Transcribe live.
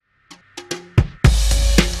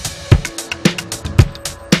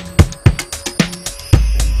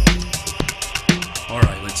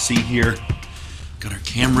see here. Got our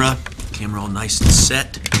camera all nice and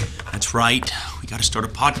set. That's right. We got to start a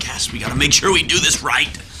podcast. We got to make sure we do this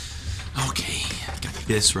right. Okay, got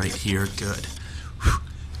this right here. Good.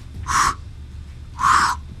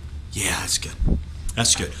 Yeah, that's good.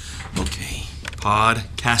 That's good. Okay,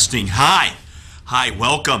 podcasting. Hi,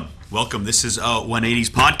 welcome. This is 180's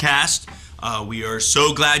podcast. We are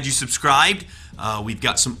so glad you subscribed. We've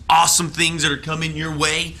got some awesome things that are coming your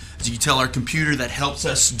way. As you can tell, our computer that helps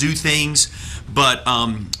us do things. But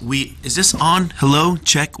is this on? Hello?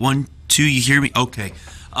 Check 1, 2. You hear me? Okay.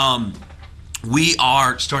 We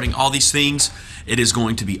are starting all these things. It is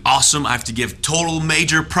going to be awesome. I have to give total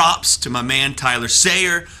major props to my man Tyler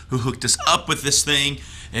Sayer, who hooked us up with this thing.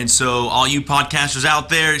 And so all you podcasters out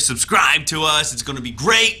there, subscribe to us. It's going to be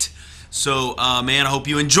great. So, man, I hope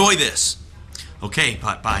you enjoy this. Okay,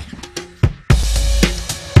 bye.